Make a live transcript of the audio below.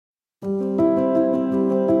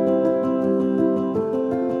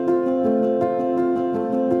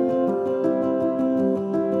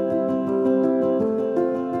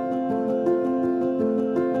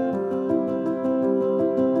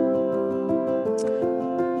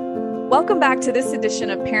Welcome back to this edition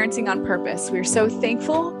of Parenting on Purpose. We're so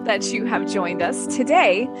thankful that you have joined us.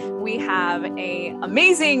 Today, we have an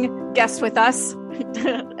amazing guest with us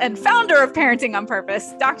and founder of Parenting on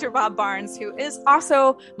Purpose, Dr. Bob Barnes, who is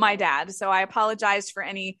also my dad. So I apologize for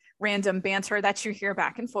any random banter that you hear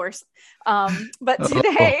back and forth. But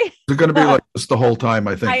today... It's going to be like this the whole time,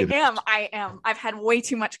 I think. I am. I've had way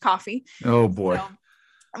too much coffee. Oh, boy. So,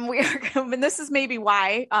 and this is maybe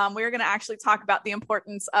why we're going to actually talk about the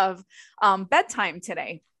importance of bedtime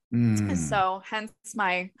today. So hence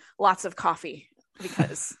my lots of coffee,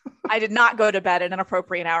 because I did not go to bed at an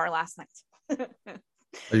appropriate hour last night.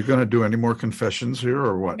 Are you going to do any more confessions here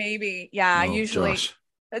or what? Maybe. Yeah. Oh, usually Josh.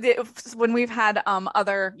 When we've had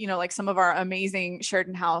other, like some of our amazing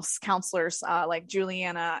Sheridan House counselors, like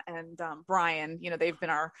Juliana and Brian, they've been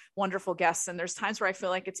our wonderful guests. And there's times where I feel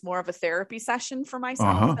like it's more of a therapy session for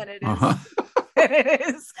myself than it is, it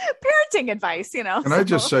is parenting advice, Can I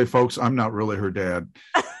just say, folks, I'm not really her dad.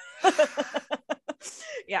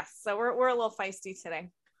 Yes. So we're a little feisty today.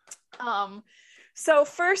 So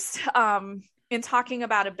first, in talking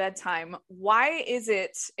about a bedtime, why is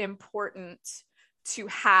it important to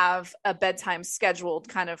have a bedtime scheduled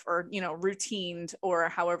or routined, or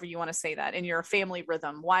however you want to say that, in your family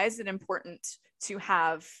rhythm? Why is it important to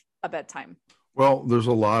have a bedtime? Well, there's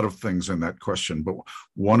a lot of things in that question, but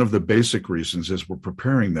one of the basic reasons is we're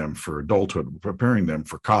preparing them for adulthood. We're preparing them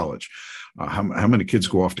for college. How many kids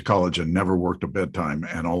go off to college and never worked a bedtime?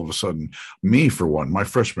 And all of a sudden, me, for one, my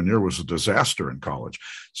freshman year was a disaster in college.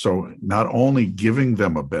 So not only giving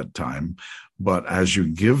them a bedtime, but as you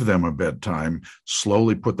give them a bedtime,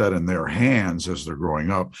 slowly put that in their hands as they're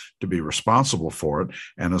growing up to be responsible for it.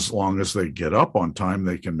 And as long as they get up on time,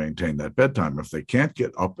 they can maintain that bedtime. If they can't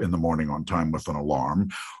get up in the morning on time with an alarm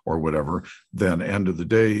or whatever, then end of the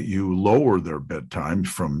day, you lower their bedtime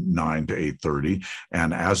from 9 to 8:30.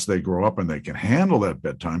 And as they grow up and they can handle that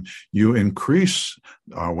bedtime, you increase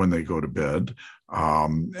when they go to bed.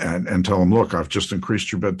 And tell them, look, I've just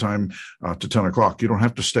increased your bedtime to 10 o'clock. You don't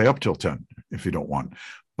have to stay up till 10 if you don't want.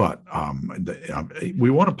 But we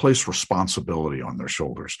want to place responsibility on their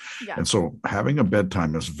shoulders. Yeah. And so having a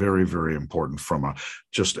bedtime is very, very important from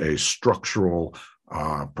just a structural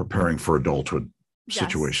preparing for adulthood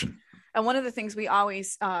situation. And one of the things we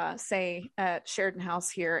always say at Sheridan House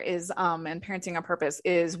here is, and Parenting on Purpose,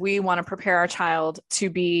 is we want to prepare our child to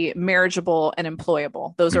be marriageable and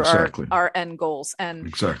employable. Those are our end goals.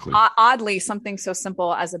 And oddly, something so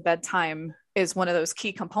simple as a bedtime is one of those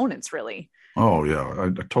key components, really. Oh, yeah, I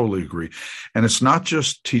totally agree. And it's not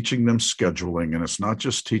just teaching them scheduling, and it's not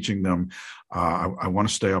just teaching them, I want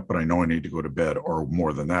to stay up, but I know I need to go to bed, or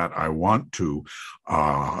more than that, I want to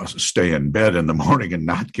stay in bed in the morning and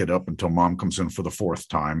not get up until mom comes in for the fourth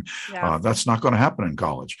time. Yeah. That's not going to happen in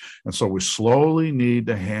college. And so we slowly need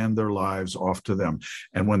to hand their lives off to them.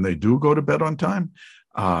 And when they do go to bed on time,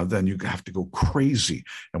 then you have to go crazy.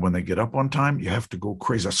 And when they get up on time, you have to go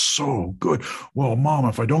crazy. That's so good. Well, Mom,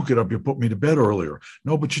 if I don't get up, you put me to bed earlier.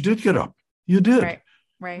 No, but you did get up. You did.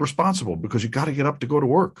 Right. Responsible, because you got to get up to go to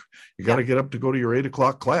work. You got to get up to go to your 8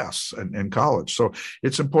 o'clock class in college. So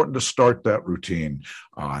it's important to start that routine.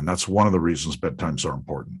 And that's one of the reasons bedtimes are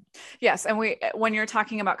important. Yes. And when you're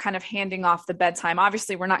talking about kind of handing off the bedtime,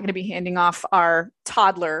 obviously we're not going to be handing off our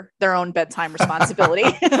toddler their own bedtime responsibility.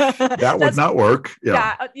 That would not work.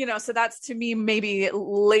 Yeah. So that's, to me, maybe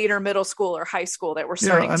later middle school or high school that we're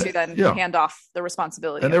starting to then hand off the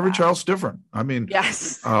responsibility. And every child's different. I mean,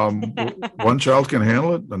 yes. One child can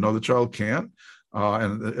handle it, another child can't.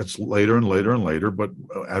 And it's later and later and later. But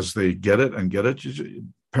as they get it,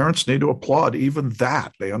 parents need to applaud even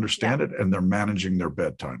that. They understand it, and they're managing their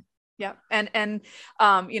bedtime. Yeah. And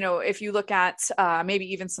if you look at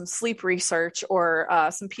maybe even some sleep research, or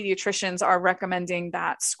some pediatricians are recommending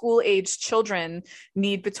that school-aged children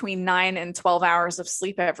need between 9 and 12 hours of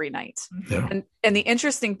sleep every night. Yeah. And the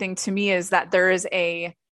interesting thing to me is that there's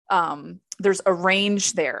a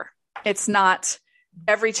range there. It's not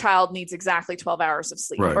every child needs exactly 12 hours of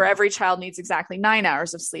sleep, right, or every child needs exactly 9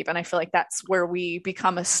 hours of sleep. And I feel like that's where we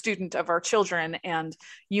become a student of our children. And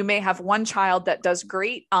you may have one child that does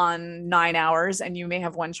great on 9 hours, and you may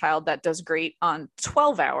have one child that does great on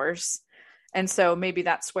 12 hours. And so maybe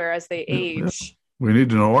that's where, as they age, we need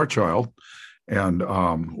to know our child. And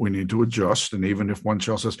we need to adjust. And even if one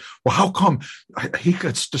child says, well, how come he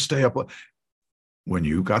gets to stay up? When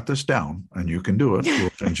you got this down and you can do it,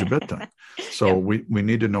 we'll change your bedtime. So we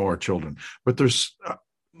need to know our children. But there's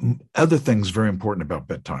other things very important about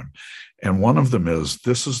bedtime. And one of them is,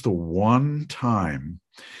 this is the one time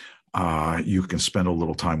you can spend a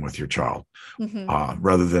little time with your child,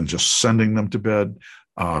 rather than just sending them to bed.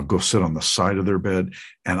 go sit on the side of their bed.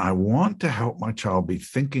 And I want to help my child be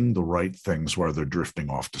thinking the right things while they're drifting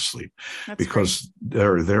off to sleep, That's great. because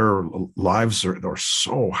their lives are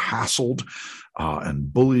so hassled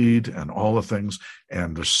and bullied and all the things.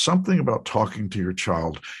 And there's something about talking to your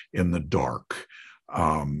child in the dark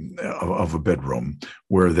of a bedroom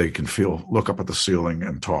where they can look up at the ceiling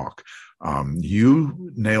and talk.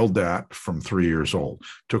 You nailed that from 3 years old.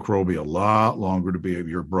 Took Roby a lot longer to be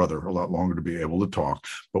your brother, a lot longer to be able to talk.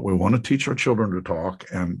 But we want to teach our children to talk.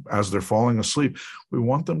 And as they're falling asleep, we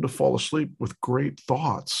want them to fall asleep with great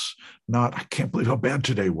thoughts, not, I can't believe how bad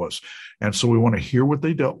today was. And so we want to hear what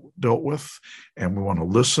they dealt with, and we want to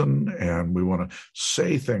listen, and we want to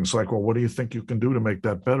say things like, well, what do you think you can do to make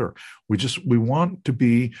that better? We want to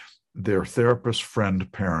be their therapist, friend,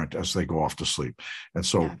 parent as they go off to sleep. And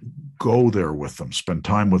so go there with them, spend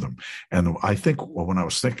time with them. And I think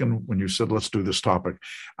when you said, let's do this topic,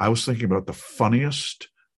 I was thinking about the funniest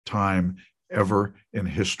time ever in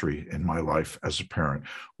history in my life as a parent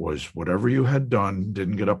was whatever you had done,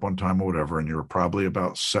 didn't get up on time or whatever, and you were probably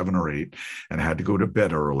about 7 or 8 and had to go to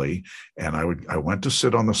bed early. And I went to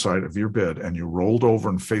sit on the side of your bed, and you rolled over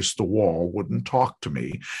and faced the wall, wouldn't talk to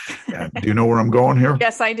me. And do you know where I'm going here?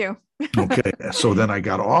 Yes, I do. Okay. So then I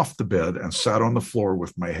got off the bed and sat on the floor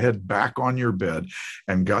with my head back on your bed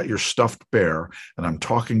and got your stuffed bear. And I'm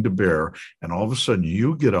talking to Bear. And all of a sudden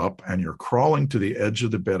you get up and you're crawling to the edge of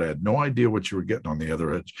the bed. I had no idea what you were getting on the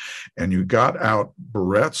other edge. And you got out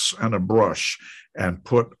barrettes and a brush and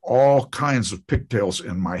put all kinds of pigtails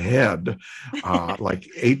in my head, like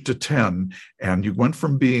 8 to 10. And you went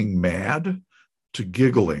from being mad to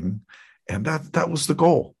giggling. And that was the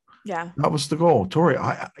goal. Yeah. That was the goal. Tori,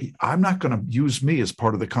 I'm not going to use me as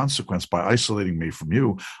part of the consequence by isolating me from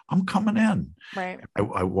you. I'm coming in. Right.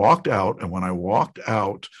 I walked out, and when I walked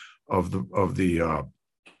out of the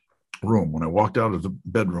room, when I walked out of the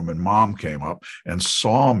bedroom, and Mom came up and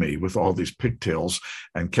saw me with all these pigtails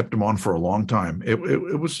and kept them on for a long time, it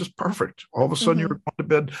was just perfect. All of a sudden, you were going to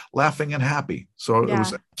bed laughing and happy. So it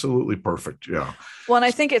was absolutely perfect. Yeah. Well, and I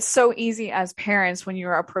think it's so easy as parents when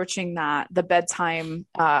you're approaching the bedtime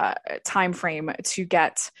time frame to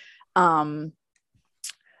get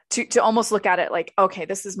to almost look at it like, okay,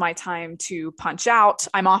 this is my time to punch out.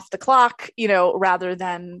 I'm off the clock, rather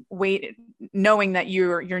than wait, knowing that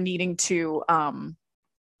you're needing to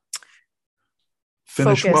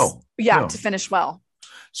finish focus. well. Yeah, to finish well.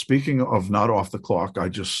 Speaking of not off the clock, I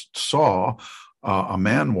just saw a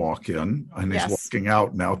man walk in, and he's walking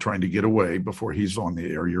out now, trying to get away before he's on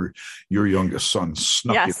the air. Your youngest son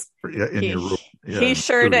snuck in your room. Yeah, he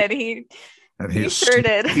sure did. He sure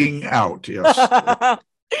did. Sneaking out. Yes.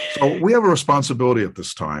 So we have a responsibility at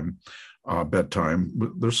this time, bedtime.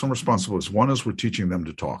 There's some responsibilities. One is we're teaching them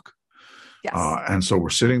to talk. Yes. And so we're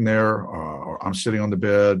sitting there, or I'm sitting on the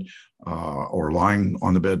bed, or lying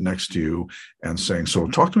on the bed next to you, and saying, so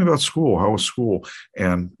talk to me about school. How was school?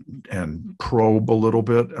 And probe a little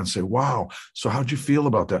bit and say, wow, so how'd you feel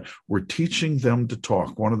about that? We're teaching them to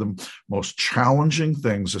talk. One of the most challenging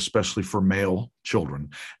things, especially for male children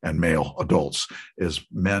and male adults, is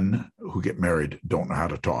men who get married don't know how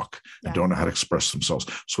to talk and don't know how to express themselves.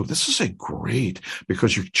 So this is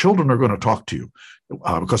because your children are going to talk to you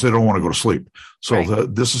because they don't want to go to sleep. So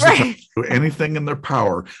this is the time to do anything in their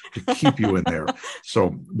power to keep you in there.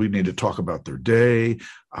 So we need to talk about their day,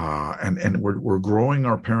 and we're growing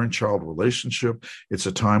our parent-child relationship. It's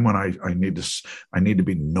a time when I need to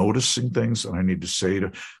be noticing things, and I need to say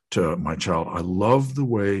to my child, I love the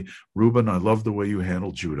way you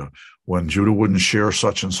handled Judah when Judah wouldn't share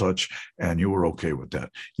such and such, and you were okay with that.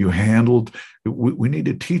 We need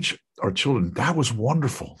to teach our children, that was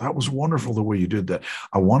wonderful. That was wonderful the way you did that.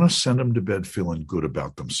 I want to send them to bed feeling good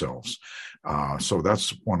about themselves. So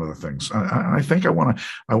that's one of the things. I think I want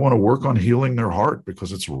to work on healing their heart,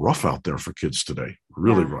 because it's rough out there for kids today.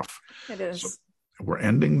 Really rough. It is. So we're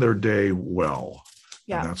ending their day well.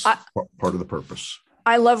 Yeah. And that's part of the purpose.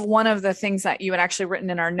 I love one of the things that you had actually written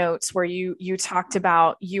in our notes, where you talked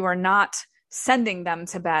about you are not sending them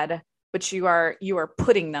to bed, but you are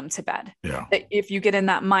putting them to bed. Yeah. That if you get in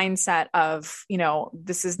that mindset of,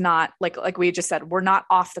 this is not like we just said, we're not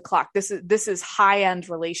off the clock. This is high end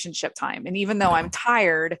relationship time. And even though I'm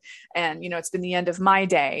tired and, it's been the end of my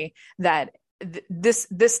day, that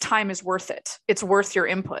this time is worth it. It's worth your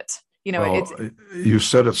input. You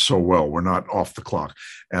said it so well. We're not off the clock.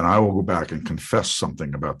 And I will go back and confess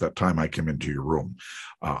something about that time I came into your room.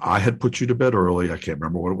 I had put you to bed early. I can't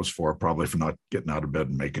remember what it was for, probably for not getting out of bed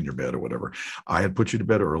and making your bed or whatever. I had put you to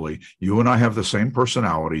bed early. You and I have the same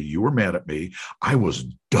personality. You were mad at me. I was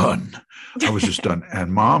done. I was just done.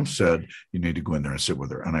 And mom said, you need to go in there and sit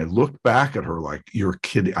with her. And I looked back at her like, you're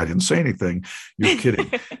kidding. I didn't say anything. You're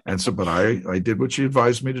kidding. And so, but I did what she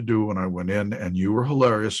advised me to do. And I went in, and you were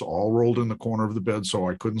hilarious, all rolled in the corner of the bed so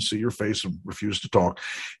I couldn't see your face and refused to talk.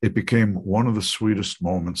 It became one of the sweetest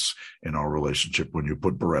moments in our relationship when you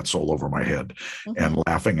put barrettes all over my head and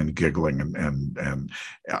laughing and giggling.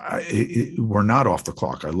 We're not off the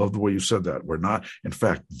clock. I love the way you said that. We're not. In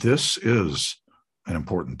fact, this is an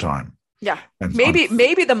important time. Yeah. And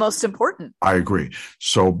maybe the most important. I agree.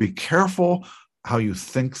 So be careful how you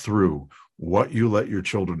think through what you let your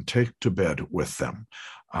children take to bed with them.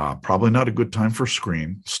 Probably not a good time for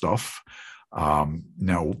screen stuff.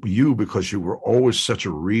 Now, because you were always such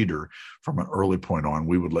a reader from an early point on,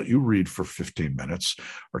 we would let you read for 15 minutes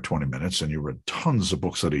or 20 minutes, and you read tons of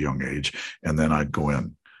books at a young age. And then I'd go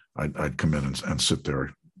in, I'd come in and sit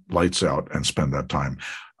there, lights out, and spend that time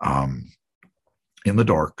in the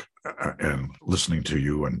dark and listening to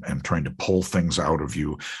you and trying to pull things out of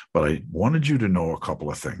you. But I wanted you to know a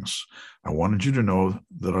couple of things. I wanted you to know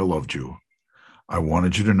that I loved you. I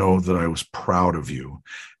wanted you to know that I was proud of you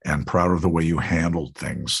and proud of the way you handled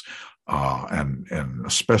things. And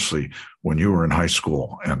especially when you were in high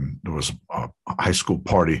school and there was a high school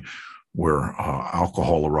party where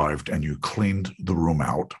alcohol arrived and you cleaned the room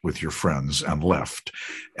out with your friends and left.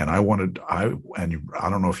 And I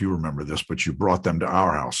don't know if you remember this, but you brought them to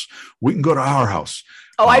our house. We can go to our house.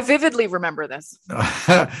 Oh, I vividly remember this.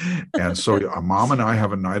 And so mom and I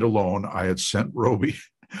have a night alone. I had sent Roby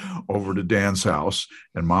over to Dan's house,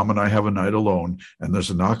 and mom and I have a night alone, and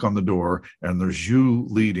there's a knock on the door, and there's you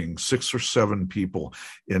leading 6 or 7 people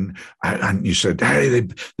in, and you said, hey,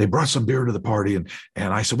 they brought some beer to the party, and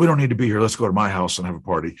I said, we don't need to be here, let's go to my house and have a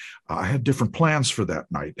party. I had different plans for that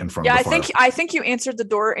night in front of the fire. I think you answered the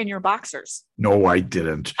door in your boxers. No, I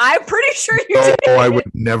didn't. I'm pretty sure you did. Oh, I would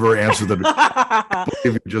never answer the door. I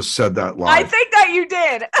believe you just said that live. I think that you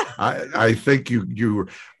did. I think you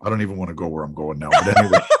I don't even want to go where I'm going now, but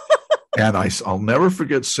anyway. And I'll never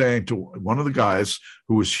forget saying to one of the guys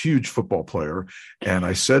who was a huge football player, and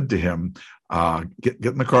I said to him, get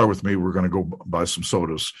in the car with me. We're going to go buy some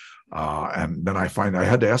sodas. And then I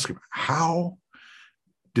had to ask him, how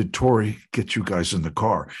did Tori get you guys in the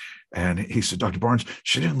car? And he said, Dr. Barnes,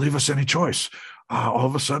 she didn't leave us any choice. All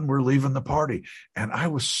of a sudden we're leaving the party. And I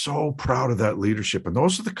was so proud of that leadership. And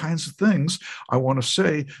those are the kinds of things I want to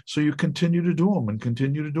say. So you continue to do them and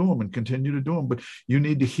continue to do them and continue to do them. But you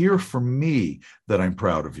need to hear from me that I'm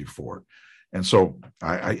proud of you for it. And so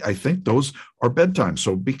I think those are bedtimes.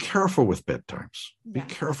 So be careful with bedtimes. Be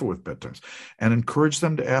careful with bedtimes and encourage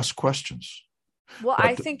them to ask questions. Well,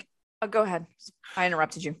 I think, go ahead. I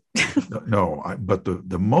interrupted you. But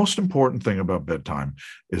the most important thing about bedtime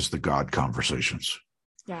is the God conversations.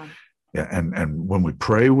 Yeah. Yeah, and when we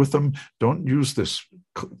pray with them, don't use this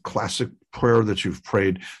classic prayer that you've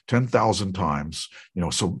prayed 10,000 times.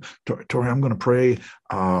 So Tori, I'm going to pray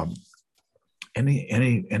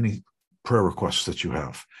any prayer requests that you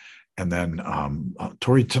have. And then,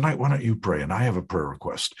 Tori, tonight, why don't you pray? And I have a prayer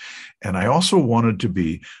request. And I also wanted to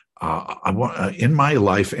be, in my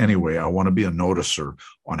life anyway, I want to be a noticer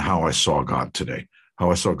on how I saw God today,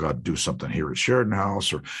 how I saw God do something here at Sheridan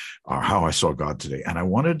House, or how I saw God today. And I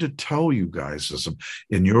wanted to tell you guys,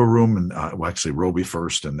 in your room, and actually Roby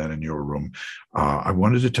first, and then in your room, I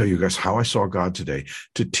wanted to tell you guys how I saw God today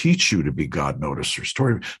to teach you to be God noticers.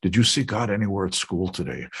 Tori, did you see God anywhere at school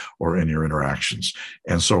today or in your interactions?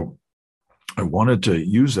 And so I wanted to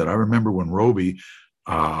use that. I remember when Roby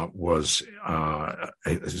was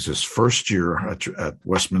his first year at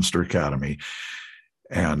Westminster Academy.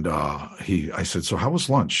 And I said, so how was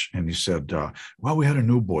lunch? And he said, well, we had a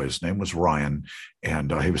new boy. His name was Ryan.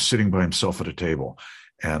 And he was sitting by himself at a table.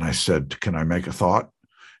 And I said, can I make a thought?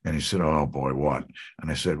 And he said, oh boy, what?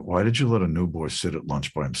 And I said, why did you let a new boy sit at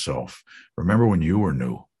lunch by himself? Remember when you were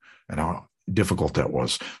new and how difficult that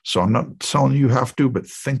was. So I'm not telling you have to, but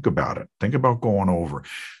think about it. Think about going over.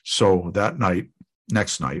 So that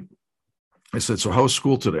next night, I said, so how was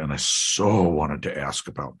school today? And I so wanted to ask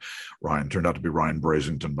about Ryan. Turned out to be Ryan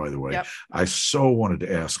Brasington, by the way. Yep. I so wanted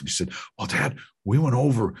to ask. And he said, well, Dad, we went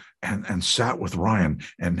over and sat with Ryan,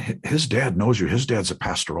 and his dad knows you. His dad's a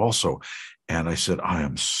pastor also. And I said, I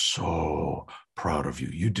am so proud of you.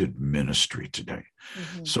 You did ministry today.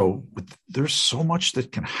 Mm-hmm. So there's so much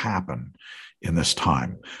that can happen in this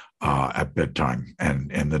time. at bedtime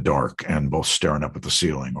and in the dark and both staring up at the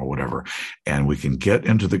ceiling or whatever. And we can get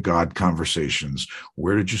into the God conversations.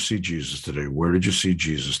 Where did you see Jesus today? Where did you see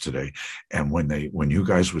Jesus today? And when you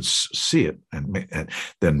guys would see it, and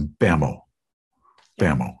then bammo,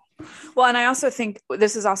 bammo. Well, and I also think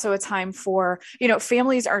this is also a time for,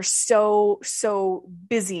 families are so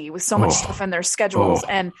busy with so much stuff in their schedules.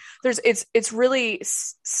 And it's really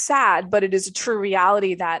sad, but it is a true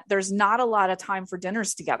reality that there's not a lot of time for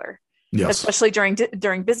dinners together. Yes. Especially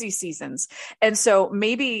during busy seasons. And so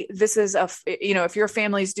maybe this is if your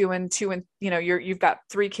family's doing you've got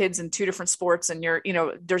 3 kids in 2 different sports and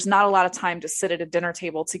there's not a lot of time to sit at a dinner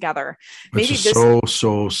table together. Maybe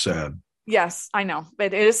so sad. Yes, I know.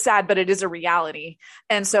 It is sad, but it is a reality.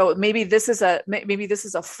 And so maybe this is a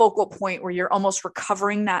focal point where you're almost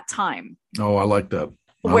recovering that time. Oh, I like that.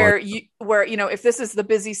 If this is the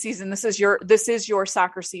busy season, this is your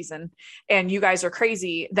soccer season and you guys are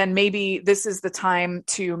crazy, then maybe this is the time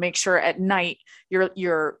to make sure at night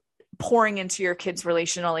you're pouring into your kids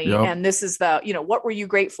relationally. Yep. And this is what were you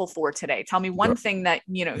grateful for today? Tell me one thing that,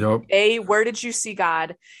 A, where did you see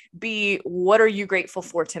God? B, what are you grateful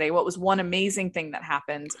for today? What was one amazing thing that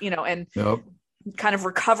happened, and kind of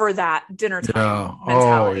recover that dinner time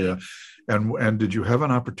mentality. Oh, yeah. And did you have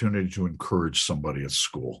an opportunity to encourage somebody at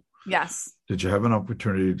school? Yes. Did you have an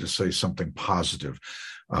opportunity to say something positive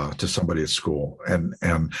to somebody at school? And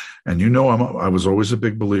I was always a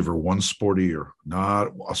big believer, one sport a year,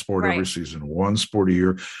 not a sport every season, one sport a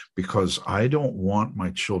year, because I don't want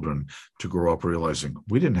my children to grow up realizing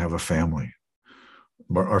we didn't have a family.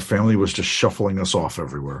 But our family was just shuffling us off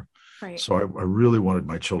everywhere. Right. So I really wanted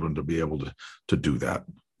my children to be able to do that.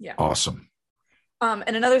 Yeah. Awesome.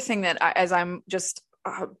 And another thing that as I'm just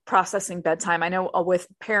processing bedtime, I know with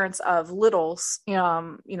parents of littles,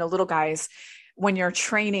 little guys, when you're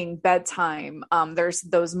training bedtime, there's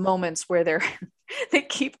those moments where they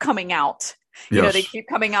keep coming out. Yes. They keep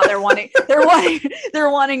coming out. They're wanting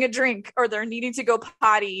a drink, or they're needing to go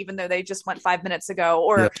potty, even though they just went 5 minutes ago,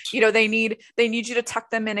 or, yes. They need you to tuck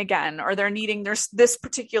them in again, or they're needing this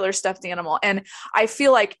particular stuffed animal. And I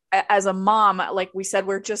feel like as a mom, like we said,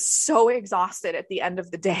 we're just so exhausted at the end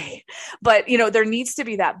of the day, but there needs to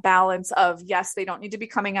be that balance of, yes, they don't need to be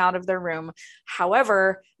coming out of their room.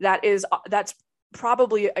 However, that's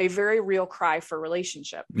probably a very real cry for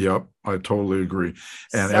relationship. Yep, I totally agree.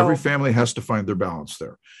 And every family has to find their balance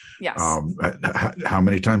there. Yes. How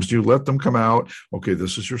many times do you let them come out? Okay,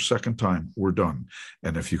 this is your second time. We're done.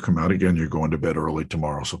 And if you come out again, you're going to bed early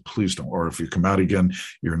tomorrow. So please don't. Or if you come out again,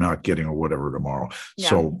 you're not getting a whatever tomorrow. Yeah.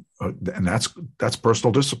 So, and that's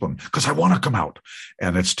personal discipline, because I want to come out.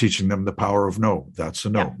 And it's teaching them the power of no. That's a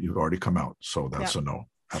no. Yeah. You've already come out. So that's a no.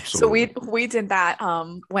 Absolutely. So we did that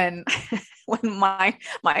when my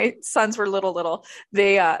sons were little.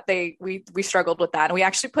 We struggled with that, and we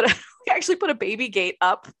actually put a baby gate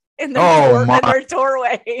up in their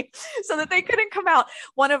doorway so that they couldn't come out.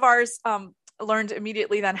 One of ours learned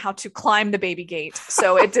immediately then how to climb the baby gate,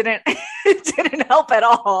 so it didn't help at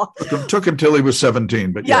all. It took him till he was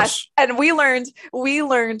 17, but yes. And we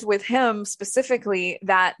learned with him specifically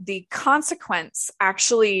that the consequence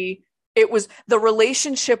actually. The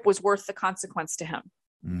relationship was worth the consequence to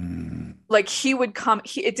him. Like he would come,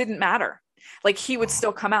 it didn't matter. Like he would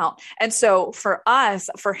still come out. And so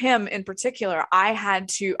for him in particular,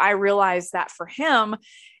 I realized that for him,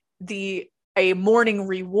 a morning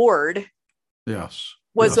reward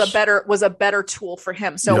was a better tool for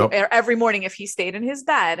him. So every morning, if he stayed in his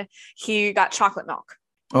bed, he got chocolate milk.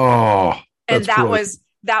 Oh, and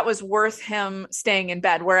that was worth him staying in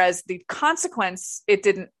bed. Whereas the consequence, it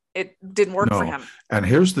didn't work for him. And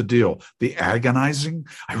here's the deal. The agonizing,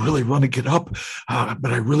 I really want to get up,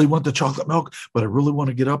 but I really want the chocolate milk, but I really want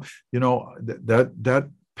to get up. That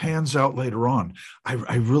pans out later on.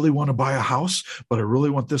 I really want to buy a house, but I really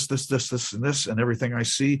want this, and this, and everything I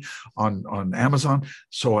see on Amazon.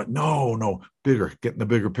 So no, bigger, getting the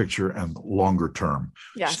bigger picture and longer term,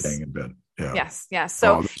 staying in bed. Yeah. Yes.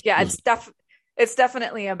 So it's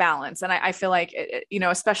definitely a balance. And I feel like,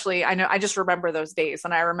 especially, I just remember those days.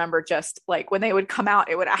 And I remember just like when they would come out,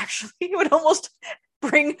 it would almost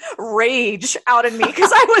bring rage out in me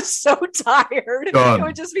because I was so tired. It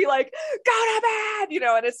would just be like, go to bed,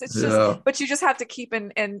 and it's just, but you just have to keep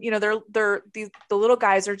and the little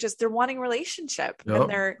guys are just, they're wanting relationship and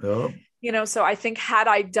they're, so I think had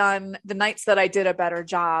I done the nights that I did a better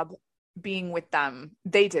job being with them,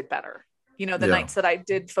 they did better. Nights that I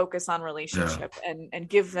did focus on relationship and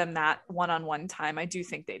give them that one-on-one time, I do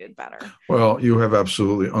think they did better. Well, you have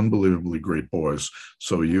absolutely unbelievably great boys.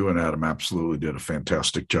 So you and Adam absolutely did a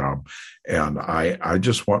fantastic job. And I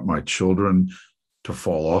just want my children to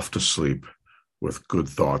fall off to sleep with good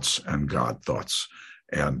thoughts and God thoughts.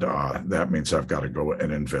 And that means I've got to go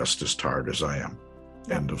and invest as tired as I am.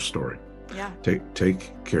 Yep. End of story. Yeah.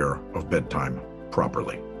 Take care of bedtime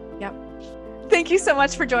properly. Yep. Thank you so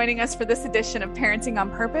much for joining us for this edition of Parenting on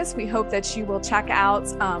Purpose. We hope that you will check out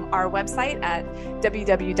our website at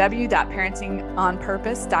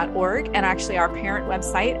www.parentingonpurpose.org and actually our parent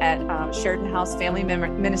website at Sheridan House Family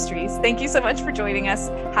Ministries. Thank you so much for joining us.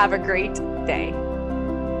 Have a great day.